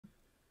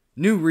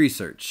New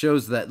research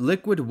shows that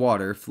liquid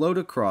water flowed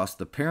across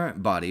the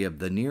parent body of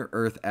the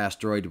near-Earth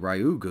asteroid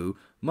Ryugu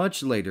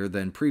much later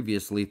than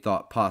previously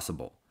thought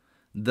possible.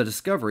 The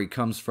discovery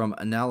comes from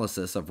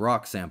analysis of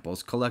rock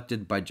samples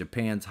collected by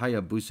Japan's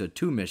Hayabusa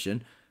 2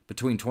 mission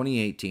between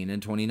 2018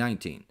 and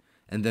 2019,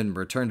 and then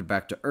returned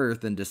back to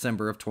Earth in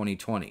December of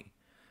 2020.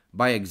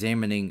 By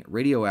examining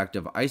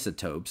radioactive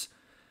isotopes,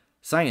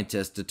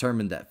 scientists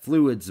determined that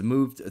fluids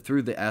moved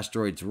through the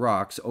asteroid's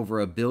rocks over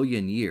a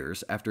billion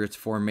years after its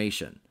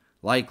formation,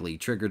 likely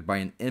triggered by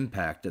an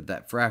impact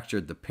that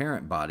fractured the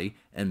parent body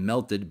and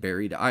melted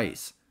buried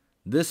ice.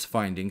 This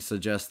finding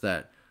suggests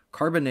that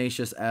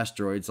carbonaceous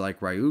asteroids like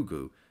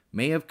Ryugu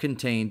may have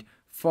contained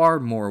far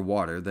more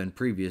water than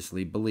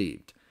previously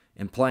believed,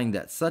 implying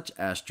that such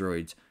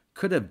asteroids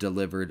could have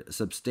delivered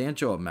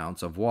substantial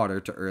amounts of water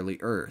to early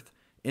Earth,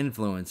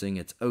 influencing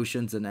its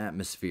oceans and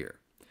atmosphere.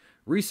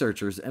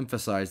 Researchers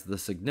emphasized the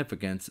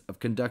significance of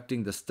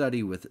conducting the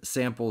study with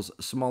samples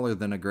smaller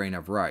than a grain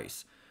of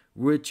rice,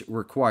 which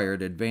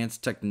required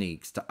advanced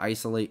techniques to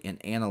isolate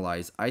and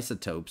analyze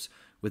isotopes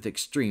with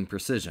extreme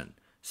precision,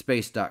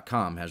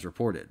 Space.com has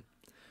reported.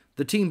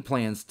 The team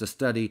plans to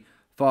study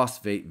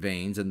phosphate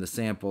veins in the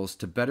samples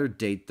to better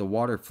date the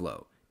water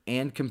flow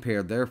and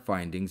compare their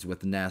findings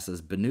with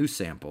NASA's Bennu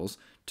samples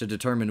to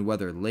determine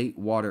whether late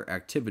water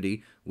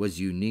activity was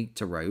unique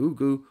to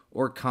Ryugu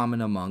or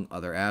common among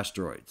other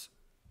asteroids.